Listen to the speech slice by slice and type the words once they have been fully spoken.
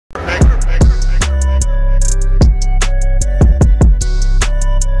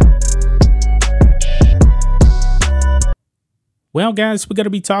Well, guys, we're going to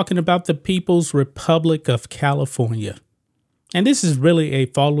be talking about the People's Republic of California. And this is really a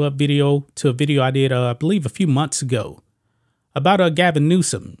follow-up video to a video I did, I believe, a few months ago about Gavin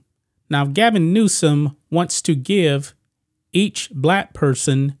Newsom. Now, Gavin Newsom wants to give each black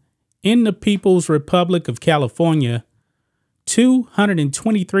person in the People's Republic of California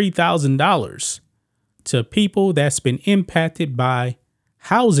 $223,000 to people that's been impacted by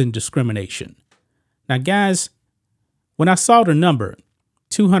housing discrimination. Now, guys, when I saw the number,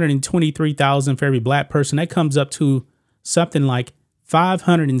 $223,000 for every black person, that comes up to something like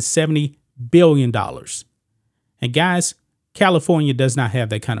 $570 billion. And guys, California does not have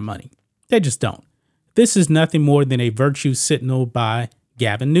that kind of money. They just don't. This is nothing more than a virtue signal by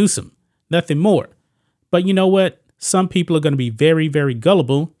Gavin Newsom. Nothing more. But you know what? Some people are going to be very, very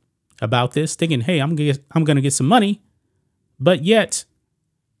gullible about this, thinking, hey, I'm going to get some money. But yet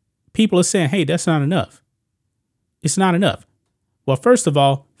people are saying, hey, that's not enough. It's not enough. Well, first of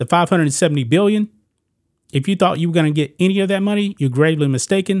all, the $570 billion, if you thought you were going to get any of that money, you're gravely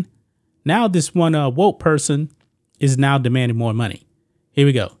mistaken. Now this one woke person is now demanding more money. Here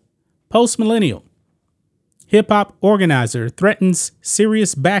we go. Post-millennial. Hip-hop organizer threatens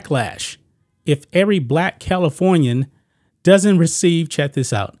serious backlash if every black Californian doesn't receive, check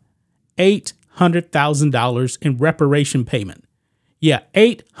this out, $800,000 in reparation payment. Yeah,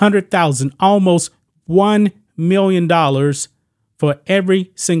 $800,000, almost $1 million for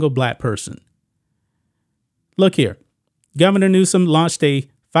every single black person. Look here. Governor Newsom launched a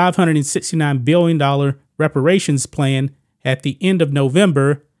 $569 billion reparations plan at the end of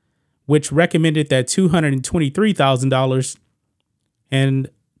November, which recommended that $223,000 and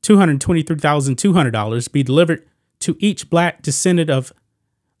 $223,200 be delivered to each black descendant of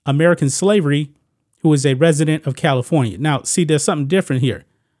American slavery who is a resident of California. Now, see, there's something different here.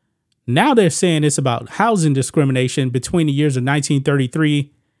 Now they're saying it's about housing discrimination between the years of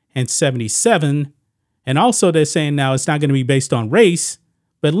 1933 and 77. And also they're saying now it's not going to be based on race,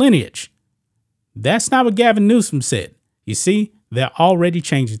 but lineage. That's not what Gavin Newsom said. You see, they're already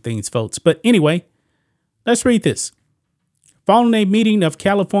changing things, folks. But anyway, let's read this. Following a meeting of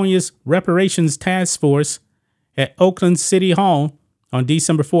California's Reparations Task Force at Oakland City Hall on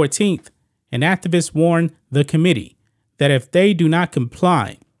December 14th, an activist warned the committee that if they do not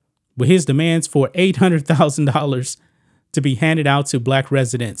comply with his demands for $800,000 to be handed out to black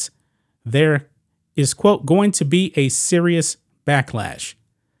residents, there is, quote, going to be a serious backlash.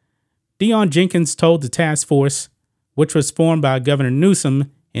 Deon Jenkins told the task force, which was formed by Governor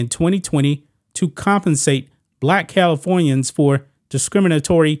Newsom in 2020 to compensate black Californians for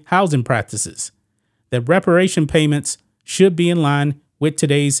discriminatory housing practices, that reparation payments should be in line with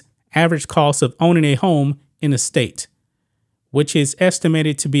today's average cost of owning a home in the state, which is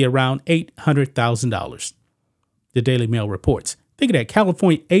estimated to be around $800,000. The Daily Mail reports. Think of that,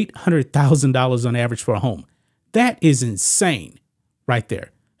 California, $800,000 on average for a home. That is insane right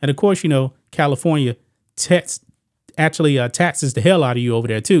there. And of course, you know, California taxes the hell out of you over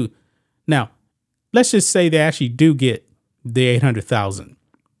there too. Now, let's just say they actually do get the $800,000.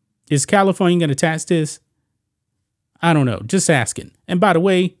 Is California going to tax this? I don't know. Just asking. And by the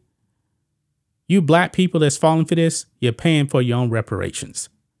way, you black people that's falling for this, you're paying for your own reparations.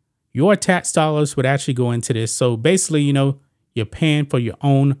 Your tax dollars would actually go into this. So basically, you know, you're paying for your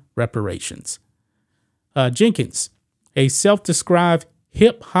own reparations. Jenkins, a self-described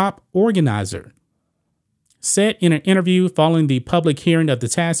hip-hop organizer, said in an interview following the public hearing of the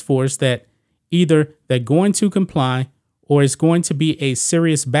task force that either they're going to comply or it's going to be a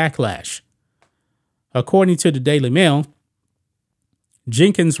serious backlash. According to the Daily Mail,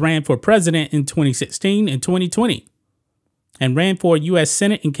 Jenkins ran for president in 2016 and 2020 and ran for U.S.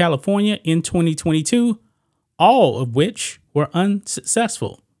 Senate in California in 2022, all of which were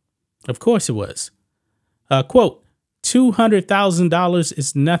unsuccessful. Of course it was. Quote, $200,000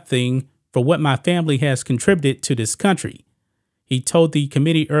 is nothing for what my family has contributed to this country, he told the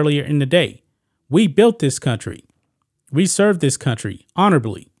committee earlier in the day. We built this country. We served this country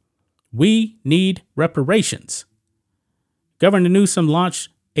honorably. We need reparations. Governor Newsom launched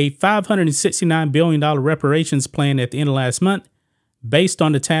a $569 billion reparations plan at the end of last month based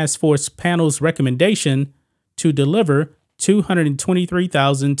on the task force panel's recommendation to deliver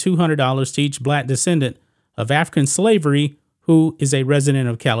 $223,200 to each black descendant of African slavery who is a resident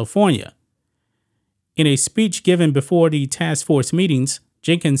of California. In a speech given before the task force meetings,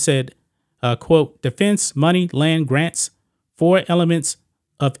 Jenkins said, quote, defense, money, land, grants, 4 elements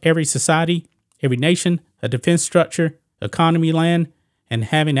of every society, every nation, a defense structure, economy, land, and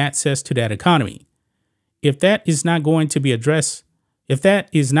having access to that economy. If that is not going to be addressed, if that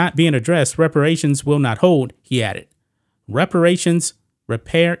is not being addressed, reparations will not hold, he added. Reparations,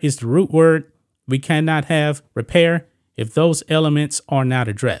 repair is the root word. We cannot have repair if those elements are not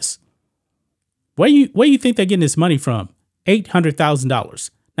addressed. Where you think they're getting this money from? $800,000.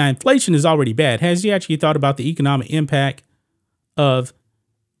 Now, inflation is already bad. Has you actually thought about the economic impact of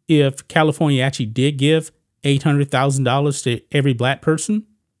if California actually did give $800,000 to every black person?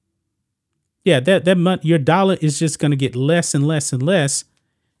 Yeah, that month, your dollar is just going to get less and less and less.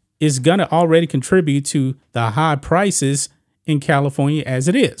 It's going to already contribute to the high prices in California as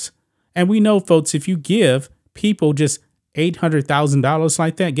it is. And we know, folks, if you give people just $800,000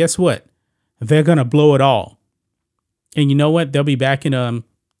 like that, guess what? They're going to blow it all. And you know what? They'll be back in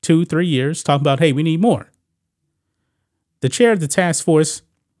 2-3 years talking about, hey, we need more. The chair of the task force,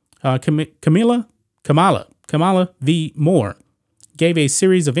 Kamala V. Moore, gave a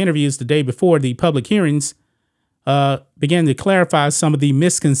series of interviews the day before the public hearings began to clarify some of the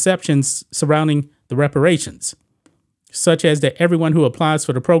misconceptions surrounding the reparations, such as that everyone who applies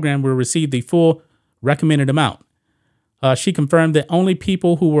for the program will receive the full recommended amount. She confirmed that only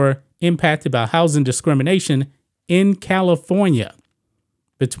people who were impacted by housing discrimination in California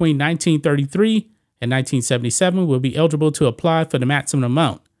between 1933 and 1977 will be eligible to apply for the maximum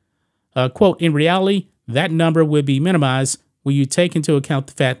amount. Quote, in reality, that number will be minimized when you take into account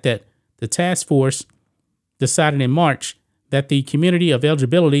the fact that the task force decided in March that the community of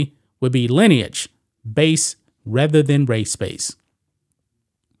eligibility would be lineage-based rather than race-based.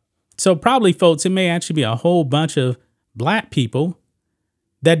 So probably, folks, it may actually be a whole bunch of black people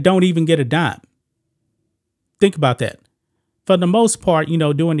that don't even get a dime. Think about that. For the most part, you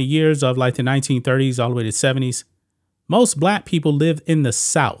know, during the years of like the 1930s all the way to the 70s, most black people lived in the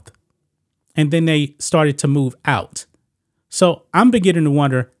South, and then they started to move out. So I'm beginning to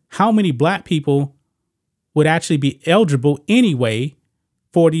wonder how many black people would actually be eligible anyway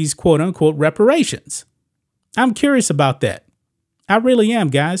for these quote unquote reparations. I'm curious about that. I really am,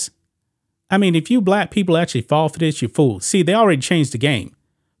 guys. I mean, if you black people actually fall for this, you're fools. See, they already changed the game.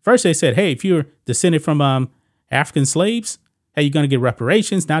 First, they said, hey, if you're descended from African slaves, hey, you're going to get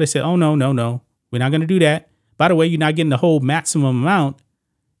reparations. Now they said, oh, no, we're not going to do that. By the way, you're not getting the whole maximum amount.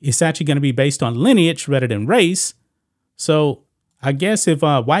 It's actually going to be based on lineage rather than race. So I guess if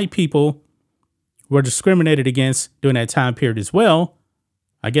white people were discriminated against during that time period as well,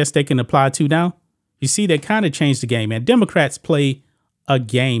 I guess they can apply to now. You see, they kind of changed the game, and Democrats play a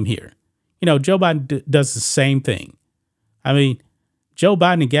game here. You know, Joe Biden does the same thing. I mean, Joe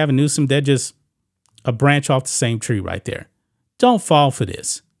Biden and Gavin Newsom, they're just a branch off the same tree right there. Don't fall for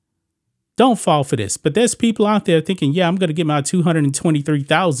this. Don't fall for this. But there's people out there thinking, yeah, I'm going to get my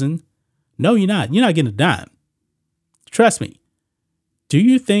 $223,000. No, you're not. You're not getting a dime. Trust me. Do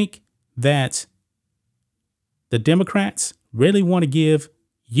you think that the Democrats really want to give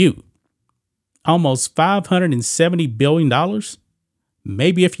you almost $570 billion?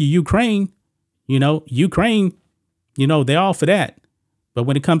 Maybe if you're Ukraine, they're all for that. But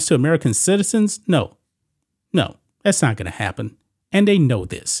when it comes to American citizens, no, that's not going to happen. And they know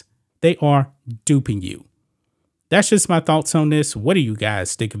this. They are duping you. That's just my thoughts on this. What do you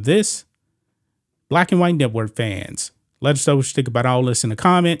guys think of this? Black and White Network fans, let us know what you think about all this in the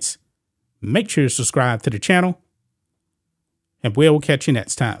comments. Make sure to subscribe to the channel, and we'll catch you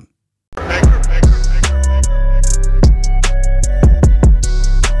next time.